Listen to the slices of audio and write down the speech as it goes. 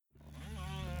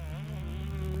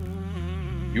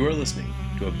You are listening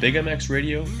to a Big MX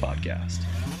Radio podcast,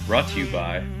 brought to you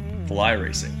by Fly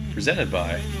Racing, presented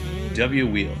by W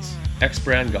Wheels, X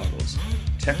Brand Goggles,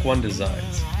 Tech One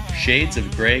Designs, Shades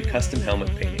of Grey Custom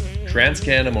Helmet Painting,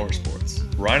 TransCanada Motorsports,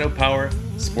 Rhino Power,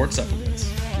 Sports Supplements,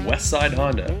 Westside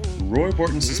Honda, Roy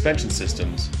Borton Suspension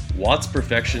Systems, Watts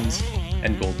Perfections,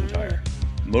 and Golden Tire.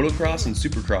 Motocross and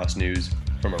Supercross news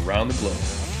from around the globe.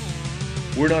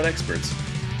 We're not experts,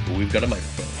 but we've got a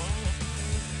microphone.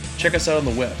 Check us out on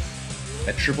the web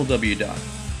at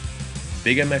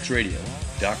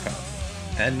www.bigmxradio.com.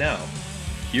 And now,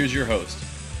 here's your host,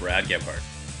 Brad Gebhardt.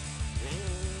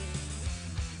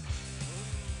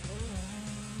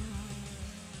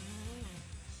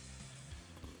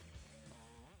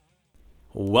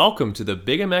 Welcome to the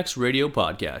Big MX Radio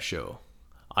Podcast Show.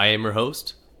 I am your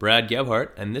host, Brad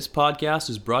Gebhardt, and this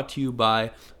podcast is brought to you by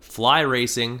Fly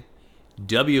Racing,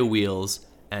 W Wheels,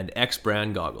 and X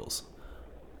Brand Goggles.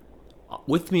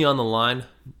 With me on the line,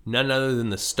 none other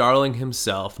than the Starling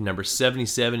himself, number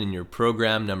 77 in your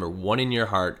program, number 1 in your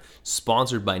heart,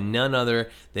 sponsored by none other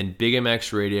than Big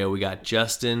MX Radio. We got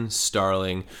Justin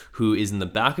Starling, who is in the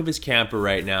back of his camper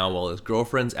right now while his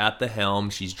girlfriend's at the helm.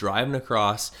 She's driving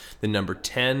across the number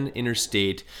 10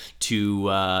 interstate to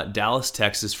Dallas,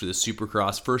 Texas for the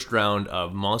Supercross first round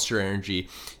of Monster Energy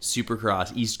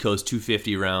Supercross East Coast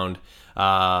 250 round.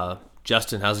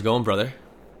 Justin, how's it going, brother?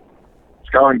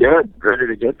 Going good. Ready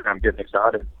to get there. I'm getting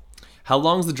excited. How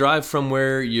long's the drive from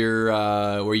where you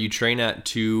train at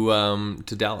to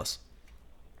Dallas?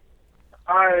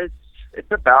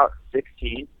 It's about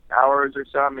 16 hours or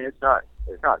so. I mean, it's not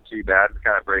too bad. We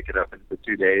kind of break it up into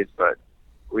 2 days, but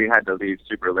we had to leave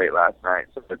super late last night,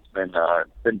 so it's been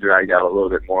dragged out a little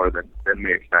bit more than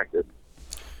we expected.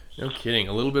 No kidding.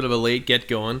 A little bit of a late get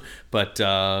going, but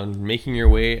making your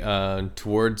way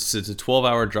towards, it's a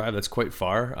 12-hour drive. That's quite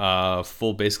far.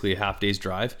 Full, basically a half day's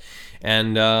drive,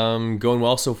 and going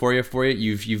well so for you.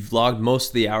 You've logged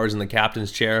most of the hours in the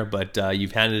captain's chair, but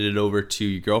you've handed it over to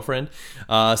your girlfriend.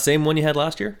 Same one you had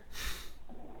last year?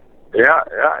 Yeah.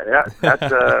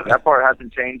 That part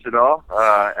hasn't changed at all.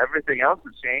 Everything else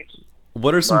has changed.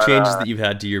 What are some changes that you've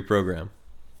had to your program?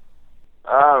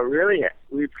 Really,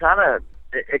 it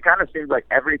kind of seems like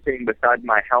everything besides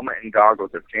my helmet and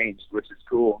goggles have changed, which is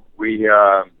cool. We,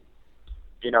 last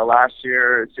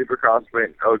year Supercross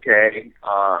went okay.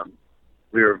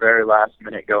 We were very last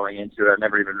minute going into it. I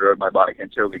never even rode my bike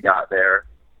until we got there,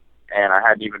 and I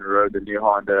hadn't even rode the new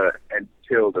Honda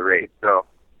until the race. So,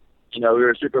 we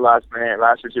were super last minute.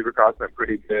 Last year Supercross went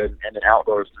pretty good, and then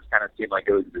Outdoors just kind of seemed like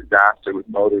it was a disaster with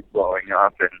motors blowing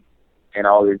up and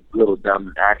all these little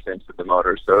dumb accidents with the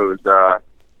motor. So it was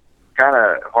kind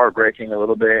of heartbreaking a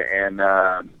little bit, and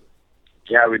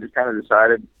we just kind of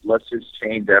decided let's just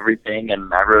change everything.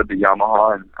 And I rode the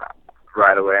Yamaha, and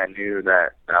right away I knew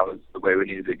that was the way we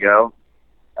needed to go.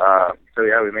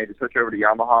 We made the switch over to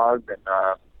Yamahas, and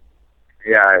I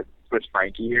switched my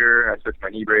gear, I switched my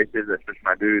knee braces, I switched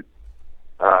my boots.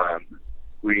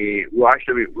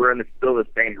 We're in still the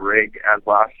same rig as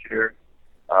last year,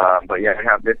 but we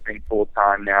have this thing full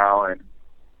time now, and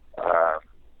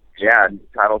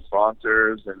title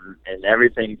sponsors and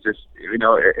everything. Just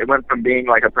it went from being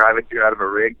like a privateer out of a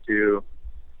rig to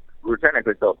we're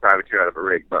technically still a privateer out of a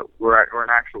rig, but we're an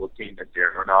actual team this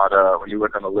year. We're not. When you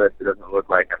look on the list, it doesn't look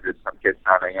like I'm just some kid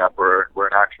signing up. We're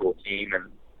an actual team,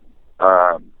 and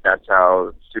that's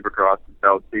how Supercross and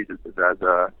Feld sees us, as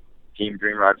a team.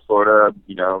 Dream Ride Florida,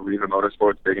 Riva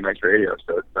Motorsports, Big MX Radio.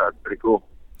 So it's pretty cool.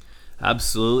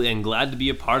 Absolutely, and glad to be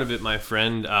a part of it, my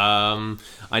friend.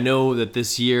 I know that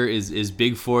this year is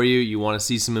big for you. You want to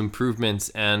see some improvements,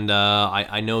 and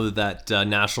I know that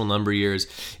national number years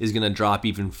is going to drop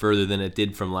even further than it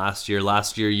did from last year.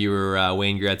 Last year you were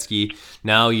Wayne Gretzky.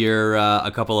 Now you're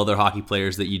a couple other hockey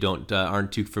players that you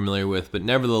aren't too familiar with, but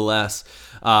nevertheless,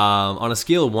 on a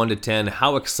scale of 1 to 10,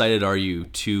 how excited are you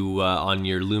on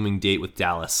your looming date with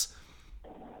Dallas?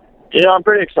 I'm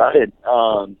pretty excited.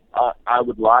 I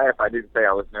would lie if I didn't say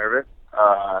I was nervous.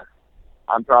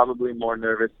 I'm probably more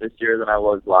nervous this year than I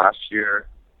was last year,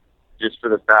 just for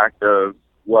the fact of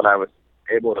what I was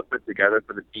able to put together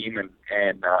for the team, and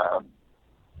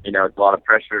it's a lot of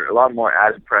pressure, a lot more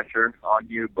added pressure on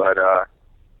you, but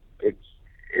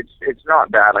it's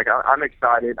not bad. Like, I'm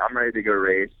excited. I'm ready to go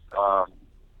race. I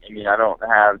don't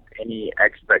have any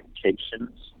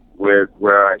expectations with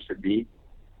where I should be.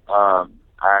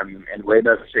 I'm in way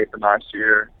better shape than last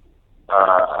year.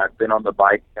 I've been on the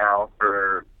bike now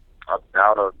for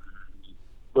about a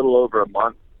little over a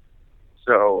month.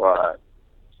 So,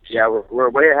 we're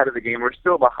way ahead of the game. We're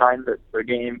still behind the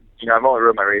game. I've only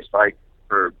rode my race bike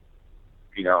for,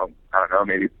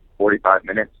 maybe 45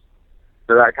 minutes.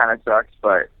 so that kind of sucks.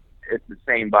 But it's the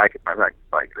same bike as my practice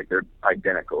bike. Like, they're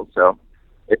identical. So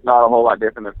it's not a whole lot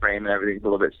different. The frame and everything's a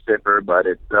little bit stiffer, but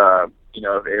it's,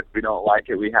 if we don't like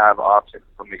it, we have options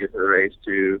when we get to the race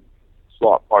to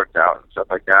swap parts out and stuff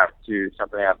like that to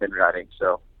something I've been riding.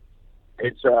 So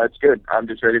it's good. I'm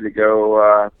just ready to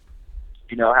go,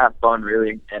 have fun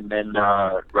really, and then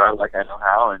ride like I know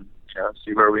how, and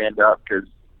see where we end up, because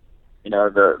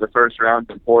the first round's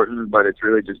important, but it's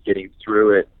really just getting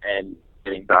through it and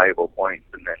getting valuable points,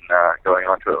 and then going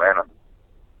on to Atlanta.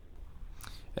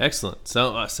 Excellent.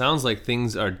 So sounds like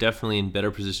things are definitely in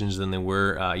better positions than they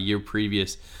were a year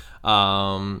previous.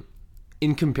 In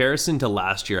comparison to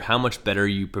last year, how much better are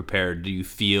you prepared? Do you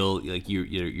feel like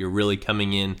you're really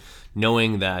coming in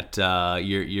knowing that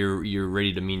you're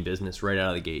ready to mean business right out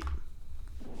of the gate?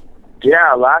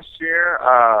 Yeah, last year,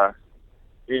 I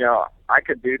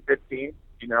could do 15,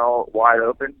 wide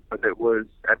open, but it was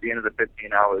at the end of the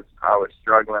 15, I was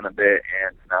struggling a bit,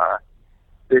 and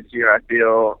this year I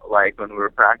feel like when we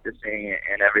were practicing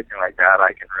and everything like that,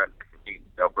 I can run 15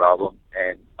 no problem,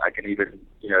 and I can even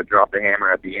drop the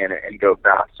hammer at the end and go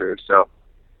faster. So,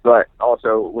 but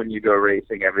also when you go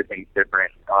racing, everything's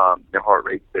different. The heart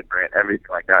rate's different, everything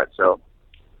like that. So,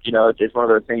 it's one of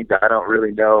those things that I don't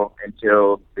really know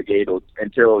until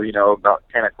about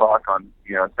 10 o'clock on,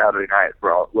 Saturday night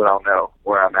when I'll know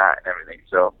where I'm at and everything.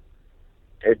 So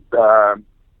it's, I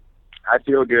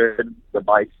feel good. The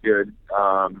bike's good.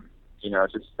 I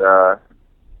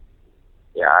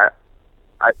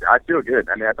feel good.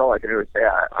 I mean, that's all I can really say.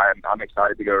 I'm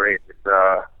excited to go race.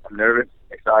 I'm nervous,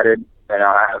 excited, and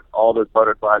I have all those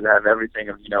butterflies. I have everything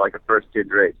of, like a first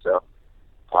kid's race. So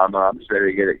I'm just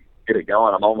ready to get it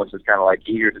going. I'm almost just kind of like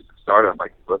eager just to start. I'm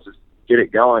like, let's just get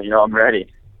it going. I'm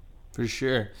ready. For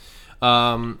sure.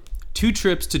 2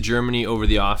 trips to Germany over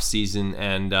the off season,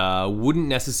 and wouldn't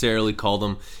necessarily call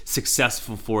them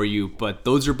successful for you, but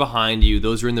those are behind you.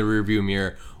 Those are in the rearview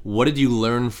mirror. What did you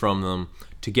learn from them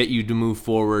to get you to move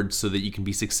forward so that you can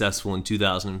be successful in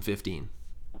 2015?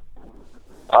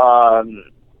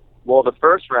 Well, the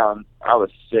first round I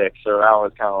was sick, so that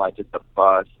was kind of like just a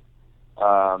buzz.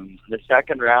 The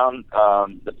second round,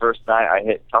 the first night I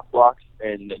hit tough blocks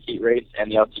in the heat race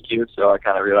and the LTQ, so I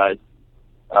kind of realized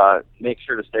make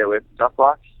sure to stay away from tough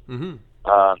blocks. Mm-hmm.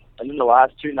 And then the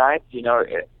last 2 nights,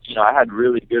 I had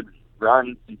really good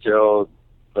runs until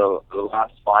the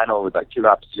last final with like 2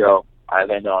 laps to go. I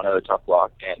landed on another tough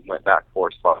block and went back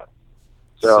 4 spots.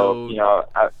 So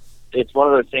it's one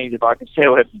of those things. If I can stay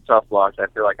away from tough blocks, I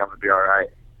feel like I'm gonna be all right.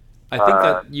 I think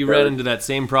that you ran into that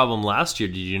same problem last year,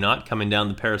 did you not? Coming down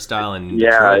the peristyle in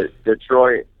Detroit.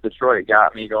 Detroit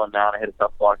got me going down. I hit a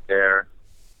tough block there.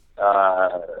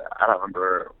 I don't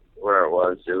remember where it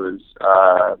was. It was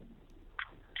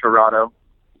Toronto,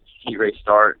 heat race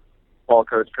start. Paul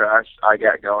Coates crashed. I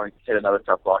got going, hit another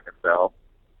tough block and fell.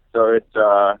 So it's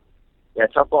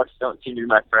tough blocks don't seem to be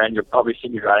my friend. You'll probably see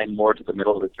me riding more to the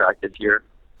middle of the track this year.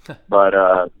 But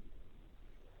I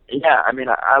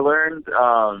learned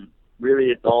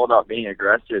really it's all about being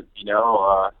aggressive.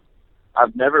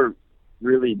 I've never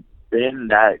really been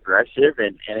that aggressive,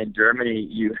 and in Germany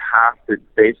you have to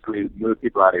basically move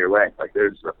people out of your way. Like,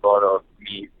 there's a photo of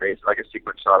me, like a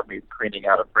sequence shot of me cleaning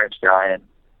out a French guy, and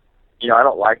I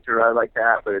don't like to ride like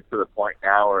that, but it's to the point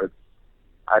now where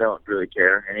I don't really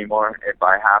care anymore. If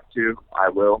I have to, I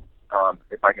will.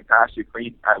 If I can pass you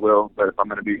clean, I will. But if I'm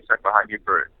going to be stuck behind you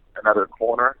for another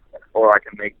corner, or I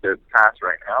can make the pass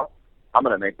right now, I'm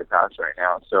going to make the pass right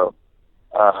now. So,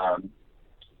 I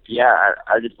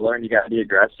just learned you got to be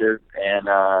aggressive. And,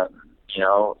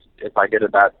 if I get a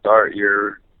bad start,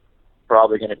 you're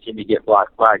probably going to see me get black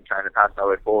flag trying to pass my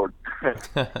way forward.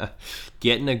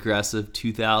 Getting aggressive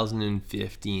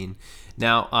 2015.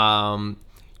 Now,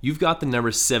 you've got the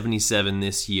number 77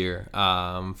 this year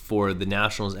for the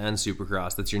Nationals and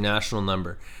Supercross. That's your national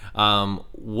number.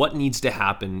 What needs to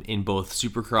happen in both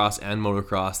Supercross and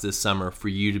Motocross this summer for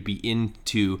you to be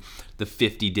into the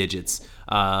 50 digits?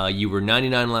 You were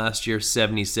 99 last year,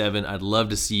 77. I'd love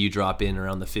to see you drop in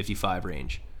around the 55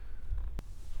 range.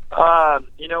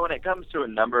 When it comes to a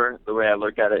number, the way I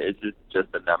look at it is just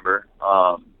a number.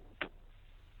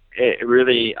 It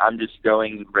really, I'm just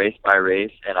going race by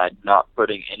race, and I'm not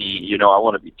putting any, I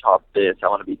want to be top this, I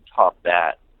want to be top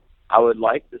that. I would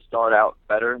like to start out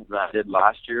better than I did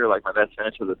last year. Like, my best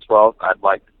finish was a 12th. I'd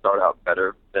like to start out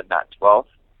better than that 12th.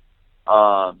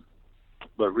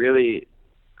 But really,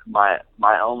 my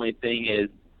only thing is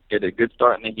get a good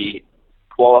start in the heat,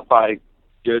 qualify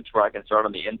good to where I can start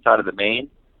on the inside of the main,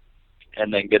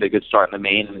 and then get a good start in the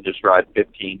main and just ride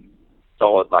 15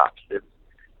 solid laps.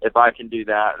 If I can do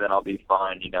that, then I'll be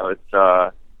fine.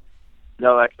 It's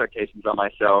no expectations on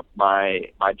myself.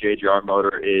 My JGR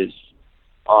motor is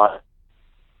on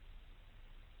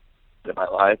in my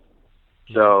life,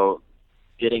 so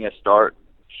getting a start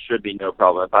should be no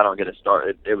problem. If I don't get a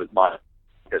start, it was mine,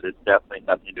 because it's definitely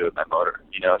nothing to do with my motor,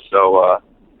 you know. So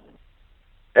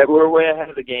we're way ahead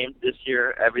of the game this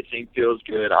year. Everything feels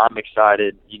good. I'm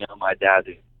excited. You know, my dad's,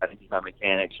 I think he's my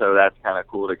mechanic, so that's kind of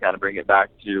cool to kind of bring it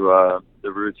back to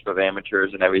the roots of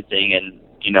amateurs and everything. And,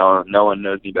 you know, no one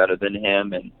knows me better than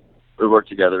him, and we work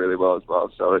together really well as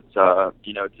well. So it's,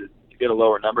 you know, to get a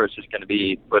lower number, it's just going to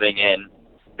be putting in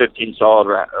 15 solid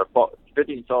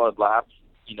laps,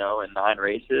 you know, in 9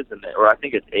 races, or I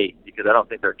think it's 8, because I don't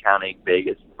think they're counting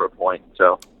Vegas for a point.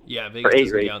 So yeah, Vegas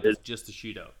doesn't count. It's just a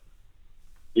shootout.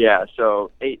 Yeah,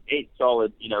 so eight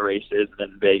solid, you know, races, and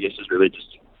then Vegas is really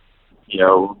just, you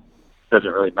know, doesn't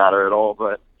really matter at all.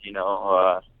 But, you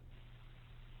know,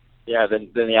 yeah, then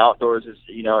the outdoors is,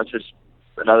 you know, it's just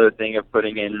another thing of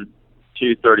putting in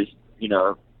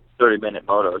 30-minute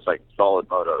motos, like solid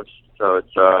motos. So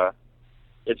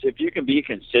it's if you can be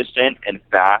consistent and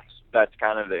fast, that's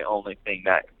kind of the only thing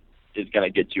that is going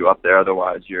to get you up there.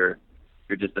 Otherwise, you're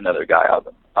just another guy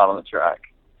out on the track.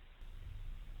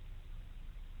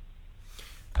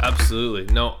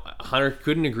 Absolutely. No, Hunter,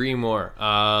 couldn't agree more.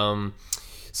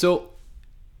 So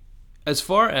as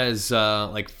far as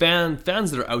like fans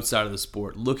that are outside of the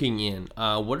sport looking in,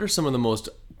 what are some of the most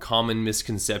common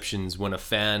misconceptions when a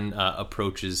fan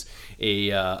approaches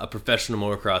a professional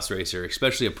motocross racer,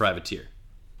 especially a privateer?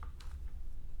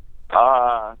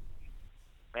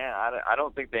 Man, I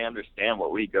don't think they understand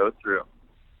what we go through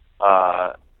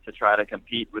to try to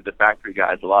compete with the factory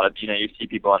guys. A lot of, you know, you see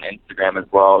people on Instagram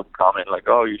as well commenting like,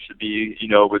 oh, you should be, you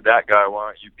know, with that guy. Why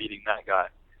aren't you beating that guy?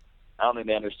 I don't think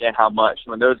they understand how much.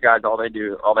 When those guys, all they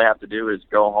have to do is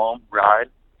go home,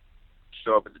 ride,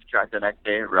 show up at the track the next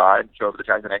day, ride, show up at the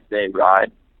track the next day,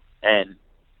 ride. And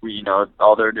we, you know,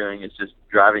 all they're doing is just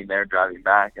driving there, driving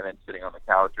back, and then sitting on the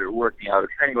couch or working out or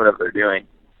training, whatever they're doing.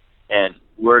 And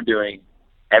we're doing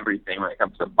everything when it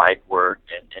comes to bike work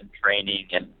and training,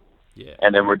 and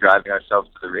then we're driving ourselves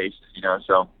to the races, you know.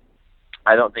 So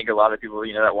I don't think a lot of people,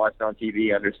 you know, that watch it on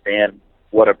TV understand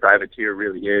what a privateer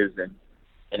really is and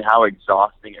how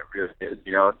exhausting it really is,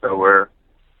 you know. So we're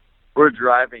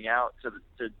driving out to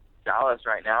Dallas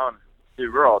right now, and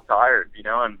dude, we're all tired, you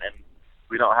know, and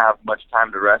we don't have much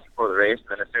time to rest before the race. And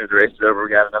then as soon as the race is over,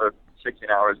 we got another 16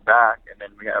 hours back, and then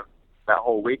we have that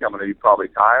whole week I'm going to be probably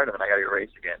tired, and then I got to go race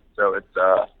again. So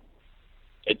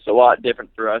it's a lot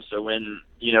different for us. So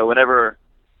whenever,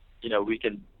 you know, we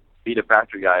can beat a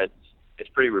factory guy, it's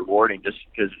pretty rewarding, just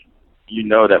because you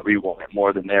know that we want it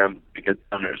more than them, because they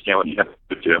don't understand what you have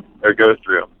to do or go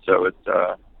through. So it's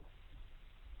a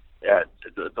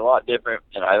lot different,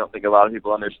 and I don't think a lot of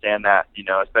people understand that, you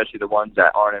know, especially the ones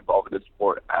that aren't involved with the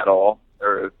sport at all,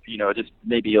 or, you know, just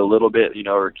maybe a little bit, you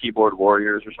know, or keyboard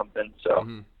warriors or something.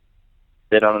 So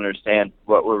they don't understand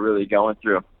what we're really going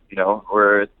through, you know.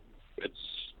 It's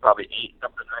probably 8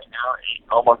 something right now,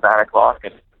 almost 9 o'clock,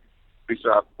 and we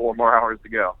still have 4 more hours to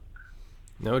go.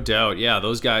 No doubt. Yeah,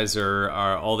 those guys are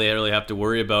all they really have to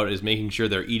worry about is making sure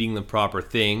they're eating the proper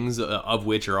things, of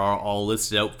which are all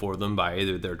listed out for them by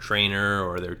either their trainer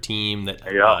or their team that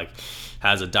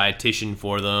has a dietitian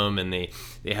for them, and they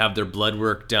have their blood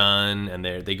work done, and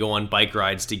they go on bike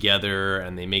rides together,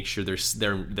 and they make sure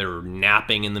they're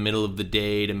napping in the middle of the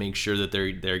day to make sure that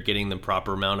they're getting the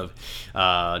proper amount of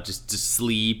just to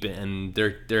sleep, and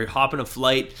they're hopping a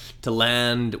flight to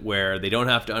land where they don't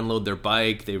have to unload their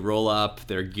bike. They roll up,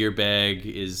 their gear bag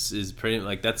is pretty,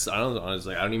 like, that's, I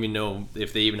don't even know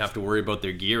if they even have to worry about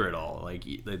their gear at all. Like,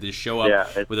 they just show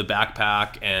up with a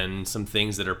backpack and some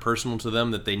things that are personal to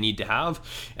them that they need to have,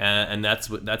 and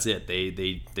that's it.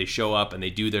 They show up and they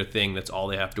do their thing. That's all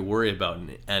they have to worry about.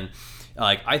 And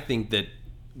like, I think that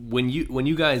when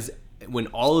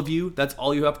all of you, that's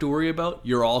all you have to worry about,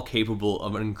 you're all capable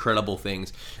of incredible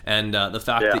things. And the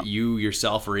fact that you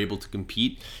yourself are able to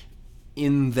compete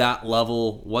in that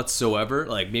level whatsoever,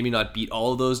 like maybe not beat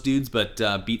all of those dudes, but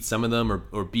beat some of them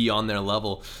or be on their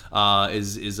level,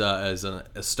 is an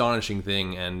astonishing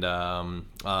thing. And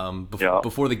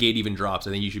before the gate even drops,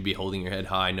 I think you should be holding your head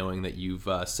high, knowing that you've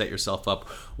set yourself up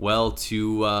well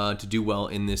to do well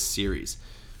in this series.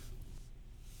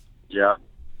 Yeah,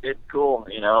 it's cool.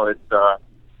 You know, it's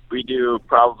we do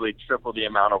probably triple the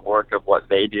amount of work of what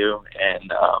they do,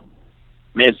 and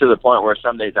I mean, it's to the point where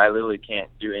some days I literally can't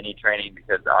do any training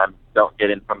because I don't get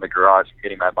in from the garage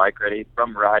getting my bike ready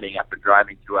from riding after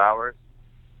driving 2 hours,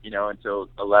 you know, until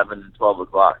 11, 12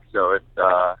 o'clock. So it's,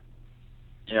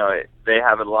 you know, they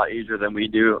have it a lot easier than we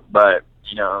do, but,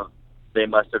 you know, they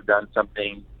must have done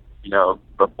something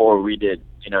before we did,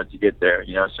 to get there,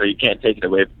 so you can't take it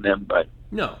away from them, but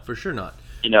No, for sure not.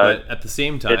 But at the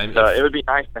same time, it would be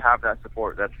nice to have that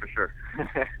support. That's for sure.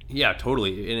 Yeah,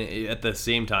 totally. And at the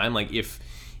same time, like if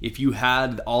you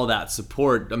had all that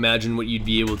support, imagine what you'd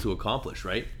be able to accomplish,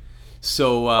 right?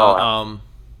 So,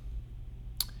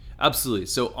 absolutely.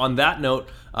 So, on that note,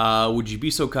 would you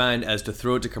be so kind as to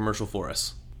throw it to commercial for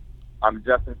us? I'm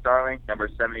Justin Starling, number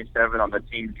 77 on the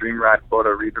Team Dream Ride Photo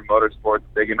Reaper Motorsports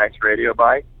Big MX Radio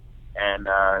bike, and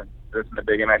listen to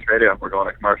Big MX Radio. We're going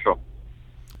to commercial.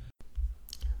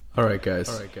 All right, guys.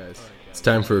 It's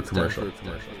time for a commercial.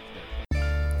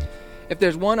 If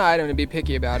there's one item to be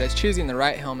picky about, it's choosing the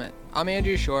right helmet. I'm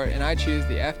Andrew Short, and I choose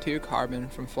the F2 Carbon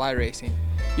from Fly Racing.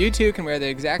 You too can wear the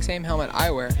exact same helmet I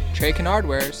wear, Trey Kennard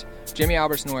wears, Jimmy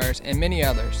Albertson wears, and many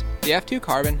others. The F2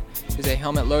 Carbon is a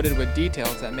helmet loaded with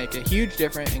details that make a huge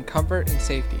difference in comfort and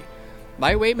safety.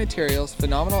 Lightweight materials,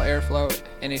 phenomenal airflow,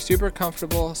 and a super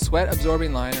comfortable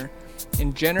sweat-absorbing liner,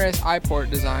 and generous eye-port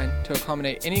design to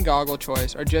accommodate any goggle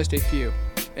choice are just a few.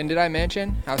 And did I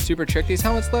mention how super trick these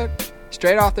helmets look?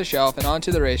 Straight off the shelf and onto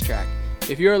the racetrack.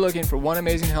 If you are looking for one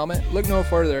amazing helmet, look no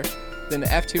further than the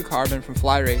F2 Carbon from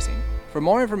Fly Racing. For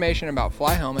more information about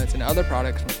Fly helmets and other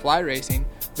products from Fly Racing,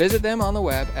 visit them on the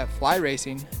web at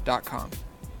flyracing.com.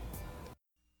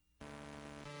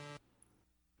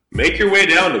 Make your way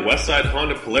down to Westside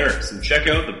Honda Polaris and check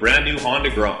out the brand new Honda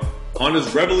Grom.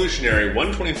 Honda's revolutionary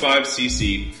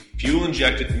 125cc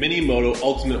fuel-injected mini-moto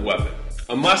ultimate weapon.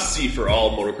 A must-see for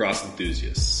all motocross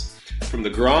enthusiasts. From the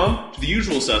Grom to the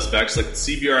usual suspects like the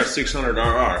CBR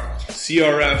 600RR,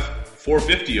 CRF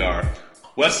 450R,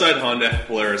 Westside Honda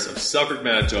Polaris of Selkirk,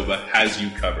 Manitoba has you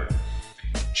covered.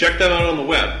 Check them out on the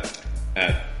web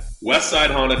at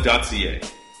westsidehonda.ca.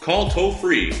 Call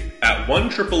toll-free at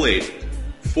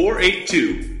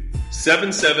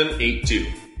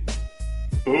 1-888-482-7782.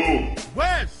 Boom!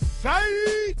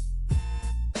 Westside!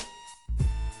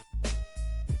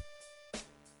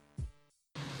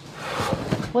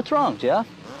 What's wrong, Jeff?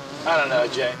 I don't know,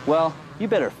 Jay. Well, you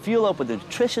better fuel up with a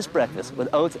nutritious breakfast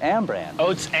with oats and bran.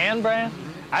 Oats and bran?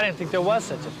 I didn't think there was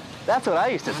such a thing. That's what I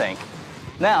used to think.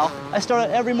 Now, I start out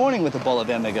every morning with a bowl of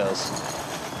Amigos.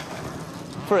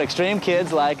 For extreme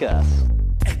kids like us.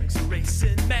 Eric's a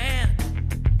racing man,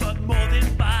 but more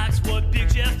than bikes, what Big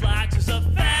Jeff likes is a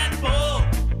fat bowl.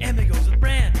 Amigos with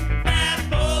brand, fat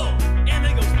bowl.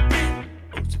 Amigos with brand,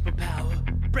 oats for power,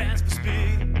 brands for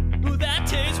speed. Ooh, that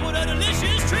tastes what a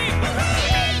delicious treat.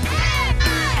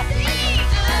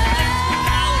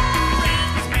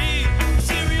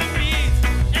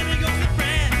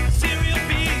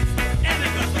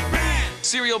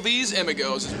 Cereal B's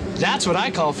Amigos. That's what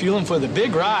I call fueling for the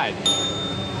big ride.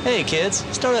 Hey, kids,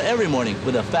 start out every morning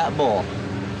with a fat bowl.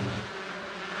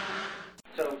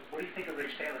 So, what do you think of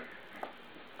Rich Taylor?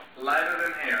 Lighter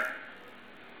than air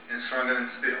and stronger than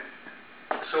steel.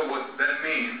 So what that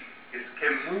means is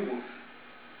can move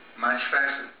much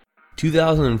faster.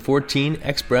 2014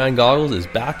 X-Brand Goggles is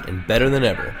back and better than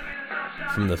ever.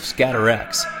 From the Scatter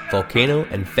X, Volcano,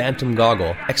 and Phantom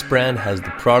Goggle, X-Brand has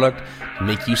the product to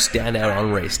make you stand out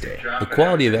on race day. The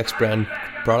quality of X-Brand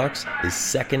products is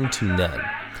second to none.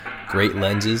 Great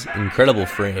lenses, incredible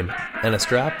frame, and a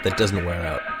strap that doesn't wear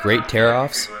out. Great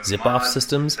tear-offs, zip-off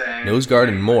systems, nose guard,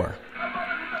 and more.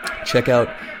 Check out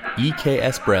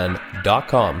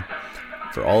eksbrand.com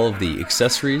for all of the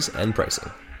accessories and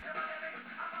pricing.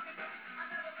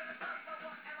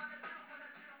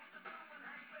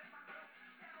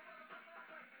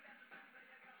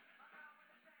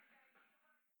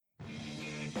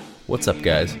 What's up,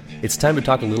 guys? It's time to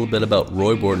talk a little bit about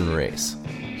Roy Borden Race.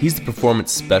 He's the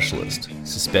performance specialist.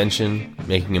 Suspension,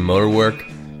 making a motor work,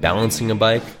 balancing a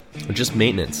bike, or just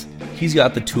maintenance. He's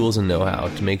got the tools and know-how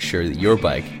to make sure that your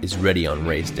bike is ready on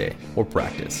race day or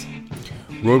practice.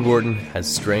 Roy Borden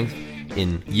has strength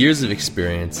in years of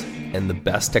experience and the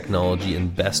best technology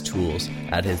and best tools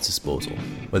at his disposal.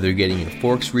 Whether you're getting your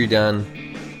forks redone,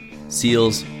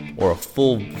 seals, or a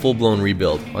full-blown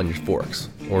rebuild on your forks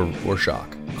or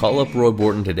shock. Call up Roy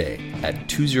Borden today at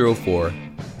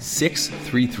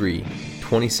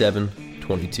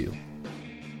 204-633-2722.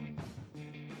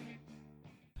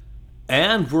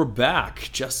 And we're back.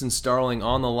 Justin Starling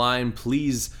on the line.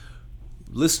 Please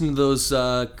listen to those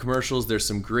commercials. There's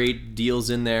some great deals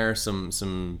in there,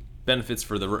 some benefits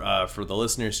for the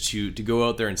listeners to go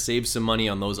out there and save some money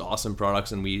on those awesome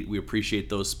products, and we appreciate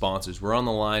those sponsors. We're on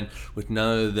the line with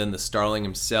none other than the Starling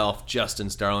himself, Justin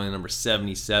Starling, number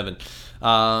 77.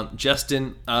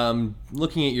 Justin,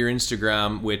 looking at your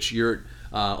Instagram, which you're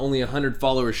only 100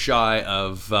 followers shy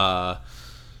of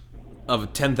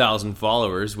of 10,000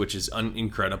 followers, which is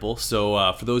incredible.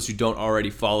 So for those who don't already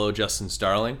follow Justin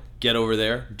Starling, get over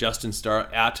there, at Justin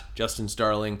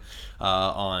Starling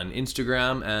on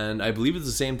Instagram, and I believe it's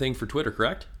the same thing for Twitter,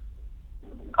 correct?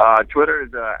 Twitter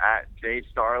is at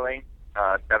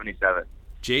jstarling77.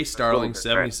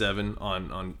 jstarling77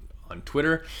 on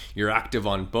Twitter. You're active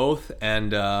on both,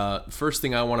 and first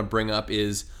thing I want to bring up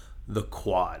is the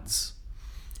quads.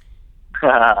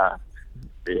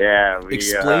 Yeah.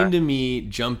 Explain to me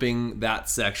jumping that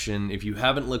section. If you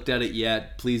haven't looked at it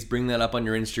yet, please bring that up on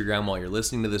your Instagram while you're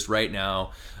listening to this right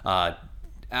now.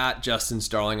 At Justin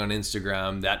Starling on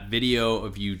Instagram. That video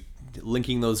of you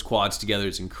linking those quads together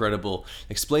is incredible.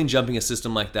 Explain jumping a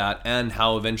system like that and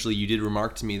how eventually you did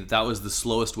remark to me that that was the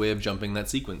slowest way of jumping that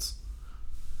sequence.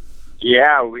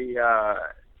 Yeah, we,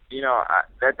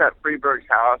 that's at Freeburg's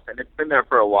house, and it's been there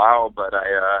for a while, but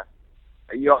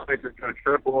you always just go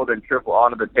triple, then triple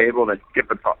onto the table, then skip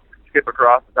across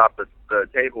the top of the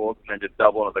tables, and then just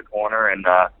double into the corner. And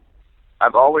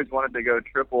I've always wanted to go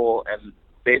triple and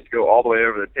basically go all the way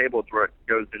over the table to where it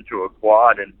goes into a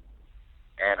quad. And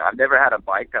I've never had a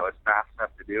bike that was fast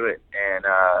enough to do it. And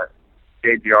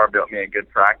JGR built me a good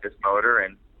practice motor,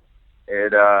 and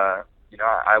it, I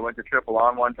went to triple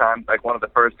on one time, like one of the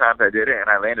first times I did it, and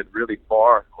I landed really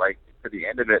far, like to the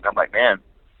end of it. And I'm like, man,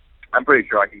 I'm pretty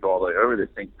sure I can go all the way over this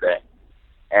thing today.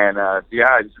 And I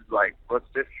just like, let's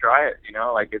just try it.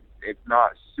 Like it's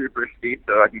not super steep,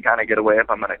 so I can kind of get away if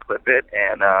I'm going to clip it.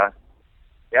 And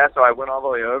so I went all the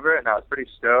way over it, and I was pretty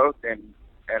stoked. And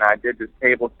I did this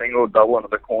table single, double into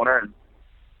the corner, and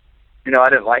I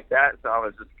didn't like that, so I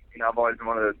was just, I've always been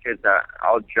one of those kids that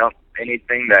I'll jump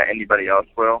anything that anybody else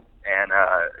will. And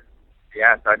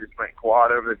so I just went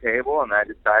quad over the table, and I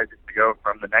decided just to go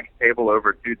from the next table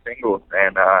over 2 singles.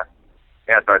 And so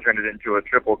I turned it into a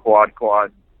triple quad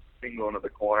single into the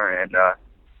corner, and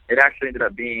it actually ended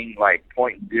up being like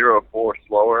 0.04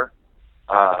 slower.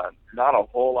 Not a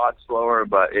whole lot slower,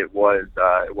 but it was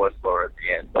slower at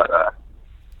the end. But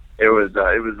it was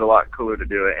a lot cooler to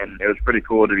do it, and it was pretty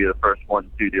cool to be the first one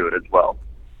to do it as well.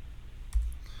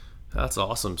 That's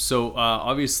awesome. So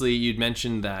obviously you'd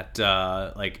mentioned that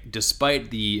despite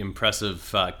the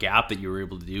impressive gap that you were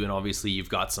able to do, and obviously you've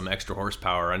got some extra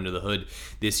horsepower under the hood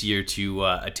this year to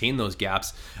attain those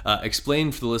gaps.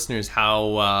 Explain for the listeners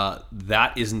how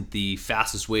that isn't the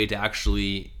fastest way to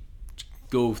actually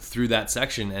go through that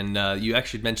section. And you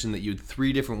actually mentioned that you had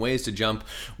 3 different ways to jump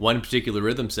one particular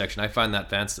rhythm section. I find that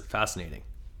fascinating.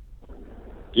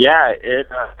 Yeah, it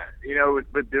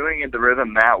with doing it the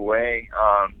rhythm that way,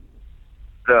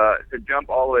 to jump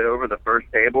all the way over the first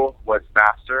table was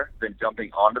faster than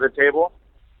jumping onto the table.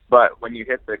 But when you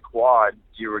hit the quad,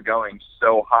 you were going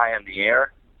so high in the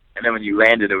air, and then when you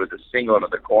landed, it was a single into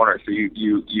the corner. So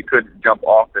you couldn't jump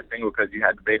off the single because you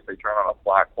had to basically turn on a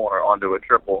flat corner onto a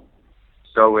triple.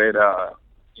 So it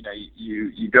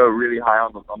you go really high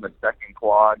on the second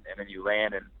quad, and then you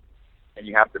land, and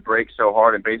you have to brake so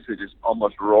hard and basically just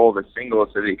almost roll the single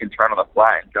so that you can turn on the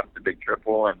flat and jump the big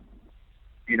triple. And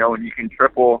when you can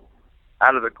triple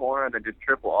out of the corner and then just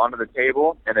triple onto the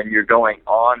table, and then you're going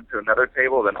on to another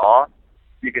table, then off,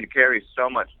 you can carry so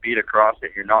much speed across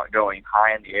it. You're not going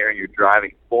high in the air, and you're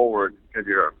driving forward because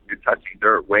you're touching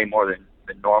dirt way more than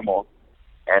normal.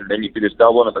 And then you can just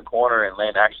double into the corner and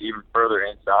land actually even further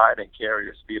inside and carry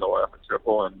your speed all the way up a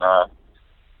triple. And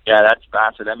that's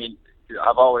faster. I mean,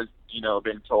 I've always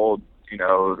been told,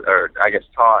 or I guess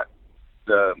taught,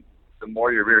 the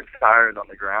more your rear tires on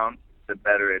the ground, the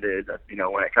better it is.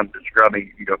 When it comes to scrubbing,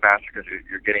 you can go faster because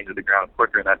you're getting to the ground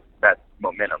quicker, and that's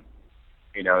momentum.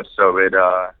 So it,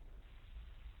 that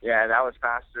was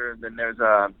faster. Then there's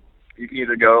you can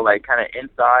either go like kind of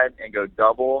inside and go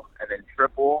double, and then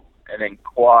triple, and then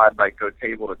quad, like go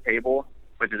table to table,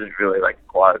 which isn't really like a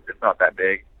quad. It's not that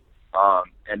big.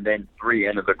 And then 3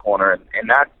 into the corner, and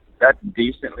that's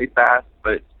decently fast,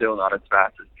 but it's still not as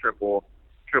fast as triple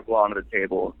onto the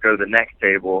table, go to the next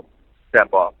table,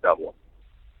 step off, double.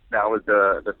 That was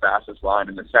the fastest line,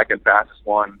 and the second fastest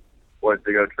one was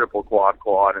to go triple, quad,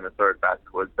 quad, and the third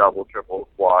fastest was double, triple,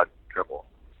 quad, triple.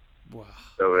 Wow.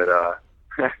 So it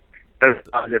there's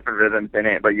a lot of different rhythms in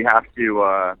it, but you have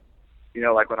to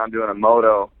like when I'm doing a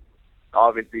moto,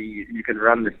 obviously you can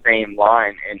run the same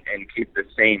line and keep the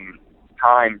same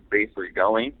time basically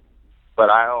going, but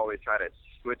I always try to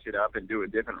switch it up and do a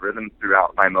different rhythm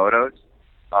throughout my motos.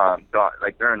 So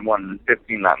like during one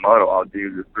 15-lap moto, I'll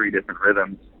do the 3 different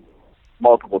rhythms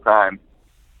multiple times.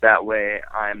 That way,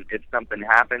 if something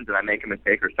happens and I make a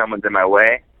mistake or someone's in my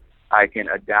way, I can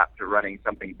adapt to running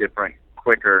something different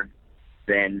quicker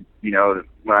than,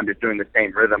 when I'm just doing the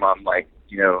same rhythm. I'm like,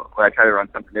 when I try to run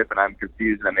something different, I'm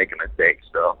confused and I make a mistake.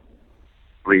 So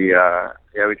we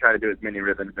try to do as many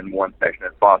rhythms in one section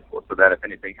as possible, so that if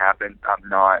anything happens, I'm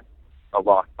not a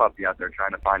lost puppy out there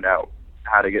trying to find out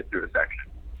how to get through a section.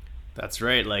 That's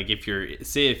right. Like if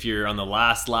you're on the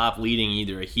last lap leading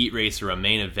either a heat race or a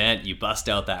main event, you bust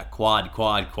out that quad,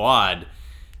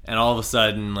 and all of a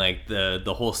sudden, like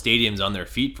the whole stadium's on their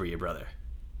feet for you, brother.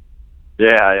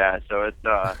 Yeah. So it's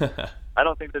I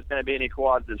don't think there's going to be any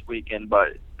quads this weekend,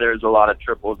 but there's a lot of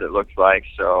triples, it looks like.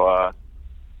 So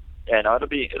it'll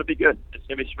be good. It's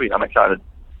gonna be sweet. I'm excited.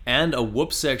 And a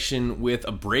whoop section with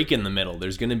a break in the middle.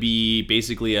 There's going to be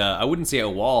basically I wouldn't say a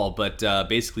wall, but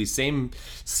basically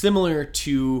similar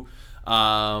to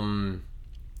San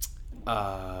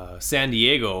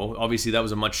Diego. Obviously, that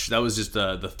was just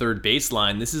the third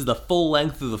baseline. This is the full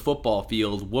length of the football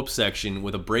field whoop section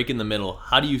with a break in the middle.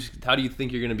 How do you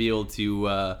think you're going to be able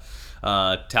to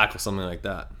tackle something like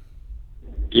that?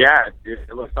 Yeah,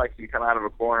 it looks like you come out of a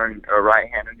corner and a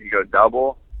right-handed, you go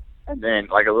double. And then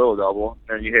like a little double,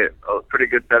 then you hit a pretty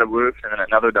good set of loops, and then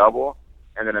another double,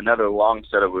 and then another long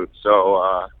set of loops.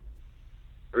 So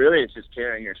really it's just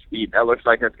carrying your speed. That looks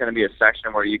like it's going to be a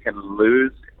section where you can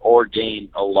lose or gain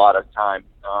a lot of time.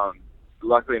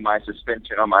 Luckily, my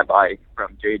suspension on my bike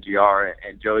from JGR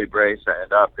and Joey Bray set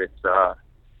it up.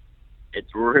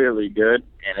 It's really good,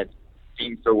 and it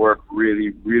seems to work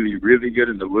really, really, really good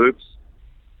in the loops.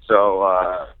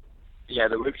 So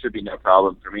the loops should be no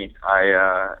problem for me.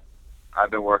 I've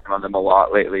been working on them a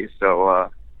lot lately, so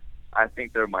I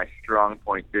think they're my strong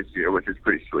point this year, which is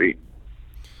pretty sweet.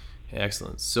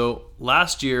 Excellent. So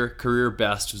last year, career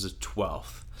best was a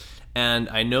 12th. And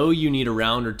I know you need a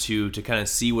round or two to kind of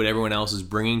see what everyone else is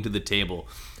bringing to the table.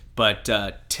 But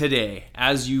today,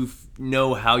 as you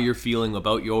know how you're feeling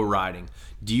about your riding,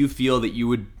 do you feel that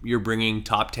you're bringing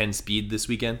top 10 speed this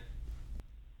weekend?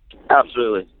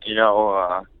 Absolutely.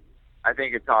 I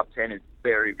think a top 10 is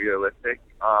very realistic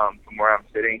from where I'm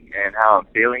sitting and how I'm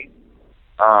feeling.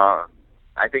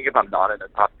 I think if I'm not in the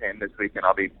top 10 this weekend,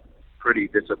 I'll be pretty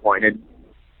disappointed.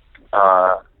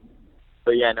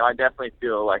 But yeah, no, I definitely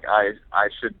feel like I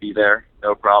should be there,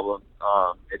 no problem.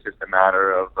 It's just a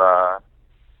matter of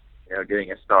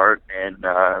getting a start and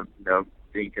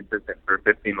being consistent for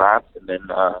 15 laps, and then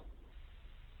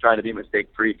trying to be mistake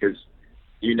free, because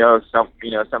some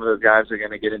of those guys are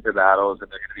going to get into battles and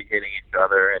they're going to be hitting each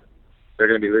other and they're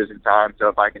going to be losing time. So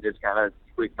if I can just kind of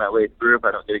squeak my way through, if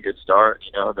I don't get a good start,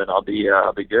 then I'll be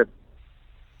good.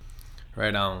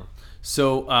 Right on.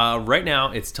 So right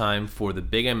now it's time for the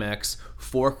Big MX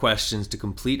 4 questions to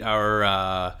complete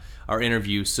our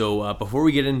interview. So before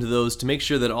we get into those, to make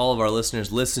sure that all of our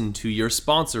listeners listen to your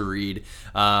sponsor read,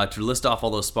 to list off all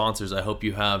those sponsors, I hope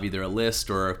you have either a list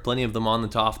or plenty of them on the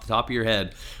top of your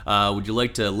head. Would you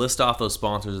like to list off those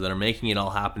sponsors that are making it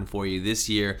all happen for you this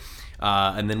year?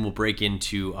 And then we'll break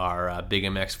into our Big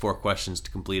MX 4 questions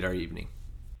to complete our evening.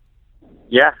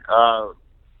 Yeah,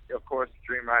 of course,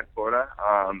 Dream Ride Florida.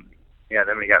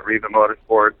 Then we got Riva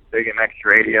Motorsports, Big MX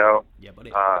Radio,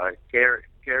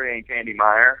 Carrie and Candy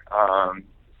Meyer,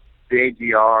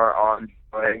 JGR,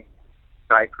 Enjoy,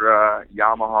 Cycra,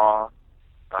 Yamaha,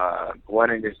 One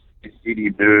Industry, CD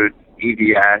Boots,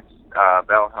 EVS,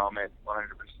 Bell Helmet,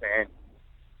 100%.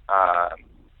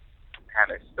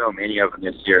 There's so many of them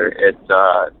this year. It's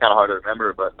kind of hard to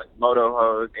remember, but like Moto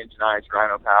Hose, Engine Ice,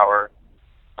 Rhino Power,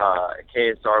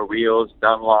 KSR Wheels,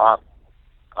 Dunlop,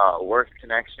 Works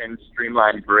Connection,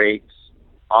 Streamline Brakes,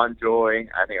 Enjoy.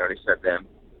 I think I already said them.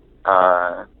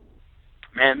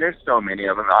 Man, there's so many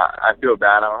of them. I feel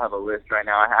bad. I don't have a list right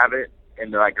now. I have it in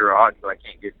my garage, so I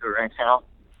can't get to it right now.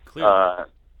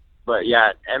 But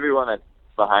yeah, everyone that's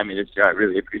behind me this year, I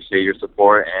really appreciate your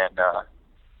support, and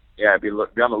be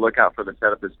on the lookout for the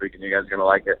setup this weekend. You guys are gonna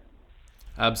like it.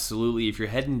 Absolutely. If you're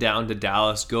heading down to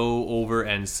Dallas, go over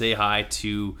and say hi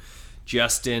to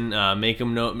Justin. Make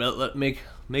him know. Let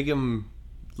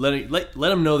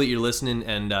him know that you're listening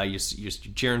and you're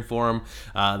cheering for him.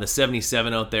 The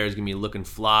 77 out there is going to be looking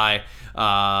fly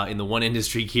in the One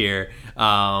Industry gear.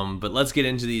 But let's get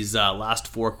into these last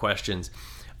 4 questions.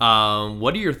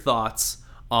 What are your thoughts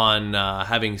on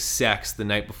having sex the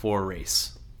night before a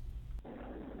race?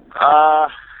 I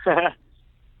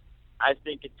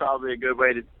think it's probably a good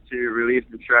way to release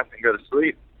the stress and go to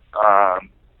sleep.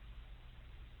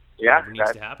 It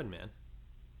needs to happen, man.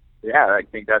 Yeah, I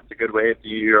think that's a good way if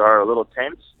you are a little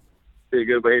tense. It's a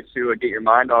good way to get your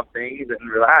mind off things and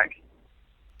relax.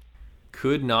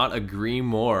 Could not agree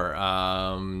more.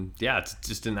 It's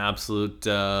just an absolute.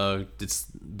 It's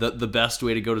the best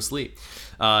way to go to sleep.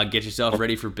 Get yourself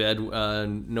ready for bed.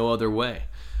 No other way.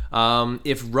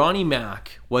 If Ronnie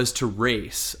Mack was to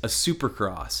race a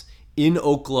Supercross in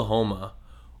Oklahoma,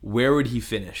 where would he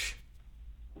finish?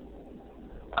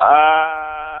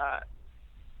 I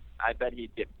bet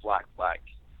he'd get black flagged.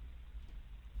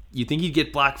 You think he'd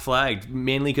get black flagged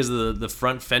mainly because of the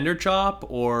front fender chop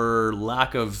or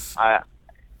lack of...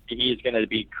 He's going to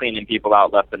be cleaning people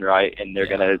out left and right, and they're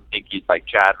going to think he's like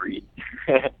Chad Reed.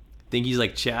 Think he's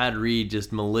like Chad Reed,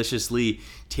 just maliciously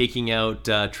taking out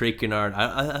Trey Canard.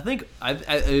 I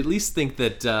at least think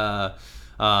that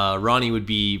Ronnie would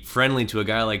be friendly to a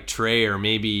guy like Trey or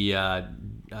maybe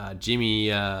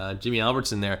Jimmy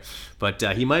Albertson there, but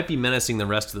he might be menacing the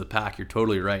rest of the pack. You're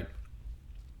totally right.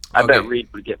 I bet Reed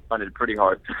would get funded pretty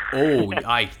hard.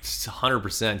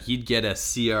 100%. He'd get a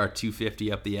CR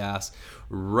 250 up the ass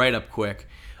right up quick.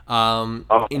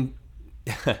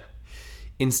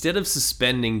 Instead of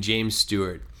suspending James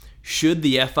Stewart, should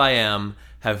the FIM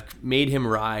have made him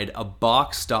ride a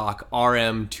box stock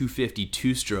RM 250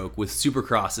 two-stroke with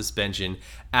Supercross suspension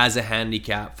as a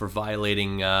handicap for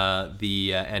violating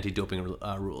the anti-doping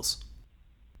rules?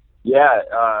 Yeah,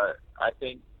 I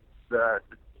think the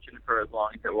suspension for as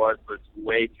long as it was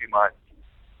way too much.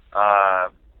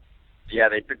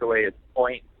 They took away his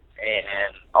points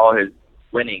and all his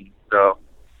winning, so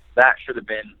that should have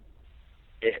been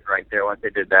it right there. Once they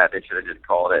did that, they should have just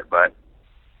called it. But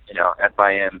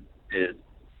FIM is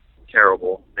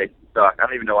terrible. They suck. I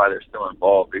don't even know why they're still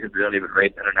involved because they don't even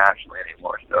race internationally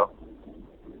anymore. So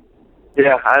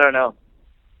yeah, I don't know.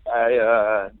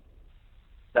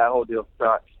 That whole deal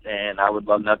sucks, and I would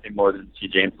love nothing more than to see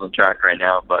James on the track right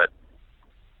now. But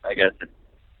I guess it's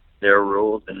their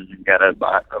rules, and you gotta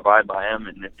abide by them.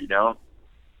 And if you don't,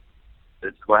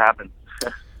 it's what happens.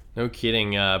 No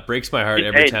kidding. Breaks my heart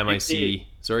every time I see.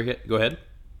 Sorry, go ahead.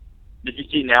 Did you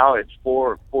see now it's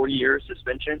 4-year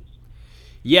suspensions?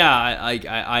 Yeah, I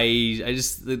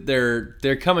just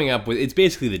they're coming up with, it's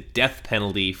basically the death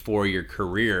penalty for your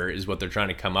career is what they're trying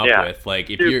to come up with. Like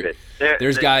if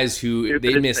there's guys who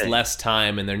they miss less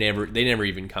time and they never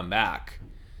even come back.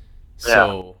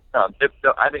 So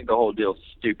I think the whole deal's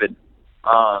stupid.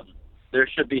 There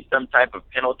should be some type of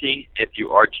penalty if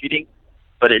you are cheating,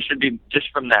 but it should be just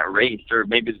from that race or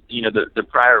maybe the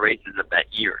prior races of that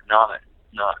year, not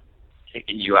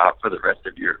taking you out for the rest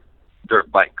of your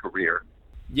dirt bike career.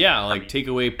 Yeah, take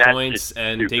away points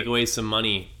and take away some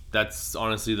money. That's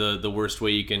honestly the worst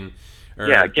way you can. Give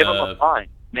them a fine.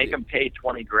 Make them pay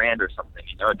 $20,000 or something.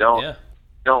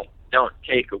 Don't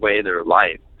take away their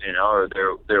life. Or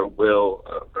their will.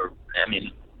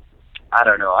 I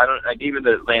don't know. I don't like even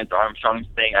the Lance Armstrong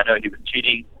thing. I know he was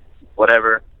cheating,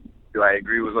 whatever. Do I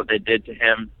agree with what they did to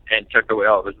him and took away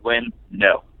all of his wins?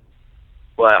 No.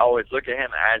 But I always look at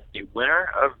him as the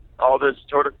winner of all this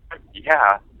Tour de France.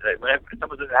 Yeah, whenever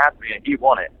someone doesn't ask me, he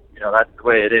won it. That's the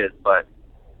way it is. But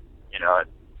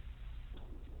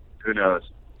who knows?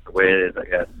 The way it is, I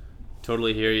guess.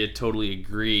 Totally hear you. Totally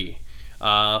agree.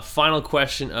 Final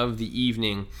question of the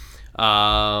evening: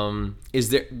 what is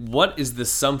the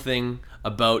something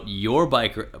about your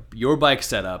bike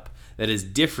setup that is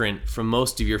different from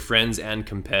most of your friends and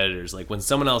competitors? Like when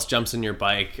someone else jumps in your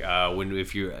bike,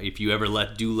 if you ever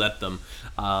let them,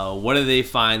 what do they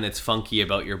find that's funky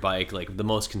about your bike? Like the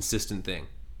most consistent thing?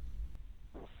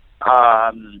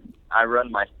 I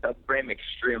run my subframe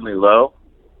extremely low.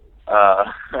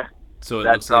 So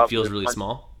it feels really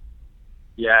small.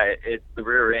 Yeah, it's the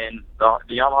rear end. The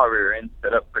Yamaha rear end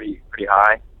set up pretty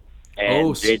high, and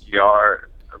JGR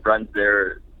runs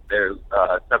their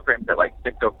subframes at like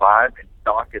 605, and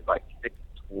stock is like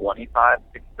 625,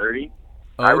 630.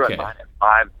 I run mine at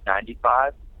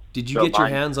 595. Did you get your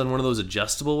hands on one of those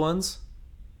adjustable ones?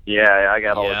 Yeah, I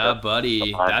got all. Yeah,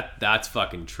 buddy, that's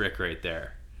fucking trick right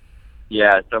there.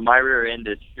 Yeah, so my rear end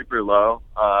is super low.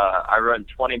 I run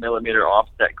 20 millimeter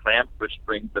offset clamps, which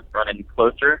brings the front end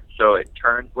closer, so it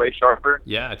turns way sharper.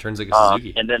 Yeah, it turns like a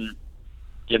Suzuki. And then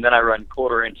I run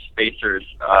 1/4-inch spacers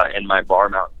in my bar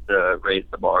mount to raise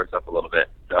the bars up a little bit.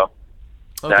 So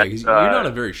okay, 'cause you're not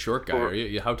a very short guy, are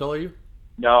you? How tall are you?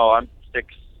 No, I'm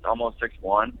almost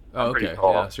 6'1". Oh, okay.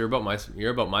 Yeah, so you're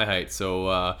about my height.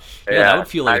 So that would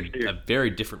feel like a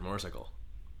very different motorcycle.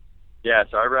 Yeah,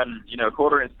 so I run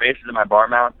 1/4-inch spacers in my bar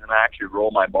mount, and I actually roll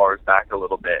my bars back a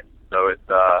little bit. So it's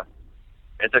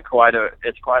quite a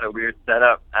weird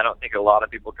setup. I don't think a lot of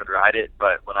people could ride it,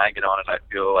 but when I get on it, I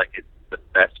feel like it's the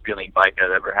best feeling bike I've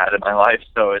ever had in my life.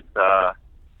 So it's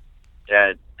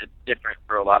different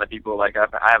for a lot of people. Like I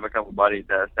have a couple buddies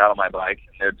that saddle my bike,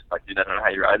 and they're just like, dude, I don't know how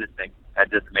you ride this thing.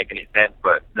 That doesn't make any sense.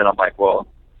 But then I'm like, well,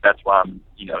 that's why I'm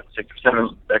 6 or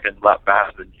 7 seconds lap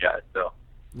faster than you guys. So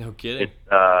no kidding.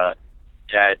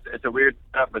 Yeah, it's a weird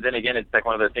stuff, but then again, it's like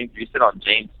one of those things. If you sit on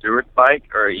James Stewart's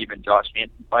bike or even Josh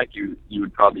Hanson's bike, you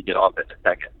would probably get off it in a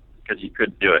second because you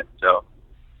couldn't do it. So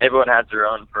everyone has their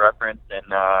own preference,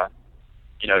 and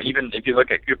you know, even if you look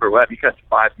at Cooper Webb, he cuts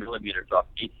 5 millimeters off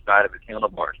each side of his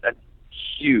handlebars. That's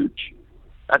huge.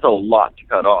 That's a lot to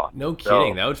cut off. No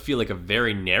kidding. That would feel like a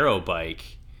very narrow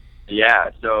bike.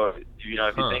 Yeah. So you know,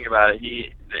 if you think about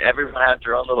it, everyone has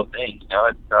their own little thing. You know,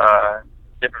 it's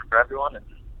different for everyone, and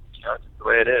you know, it's just the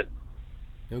way it is.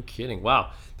 No kidding.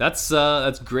 Wow, that's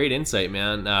great insight,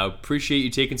 man. Appreciate you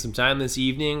taking some time this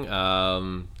evening.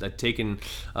 Taking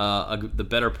the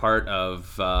better part of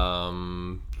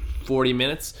 40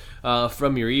 minutes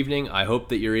from your evening. I hope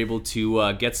that you're able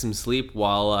to get some sleep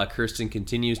while Kirsten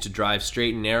continues to drive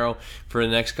straight and narrow for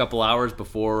the next couple hours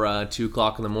before 2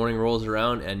 o'clock in the morning rolls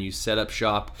around and you set up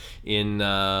shop in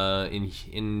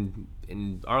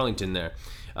Arlington there.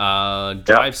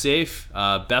 Drive safe.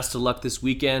 Best of luck this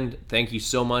weekend. Thank you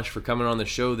so much for coming on the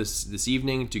show this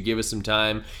evening to give us some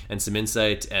time and some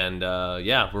insight. And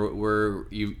we're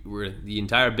the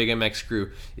entire Big MX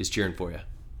crew is cheering for you.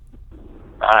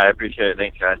 I appreciate it.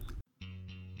 Thanks, guys.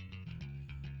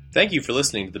 Thank you for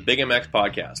listening to the Big MX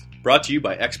podcast, brought to you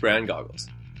by X Brand Goggles.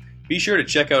 Be sure to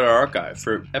check out our archive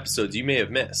for episodes you may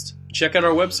have missed. Check out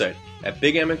our website at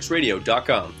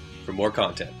bigmxradio.com for more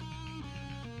content.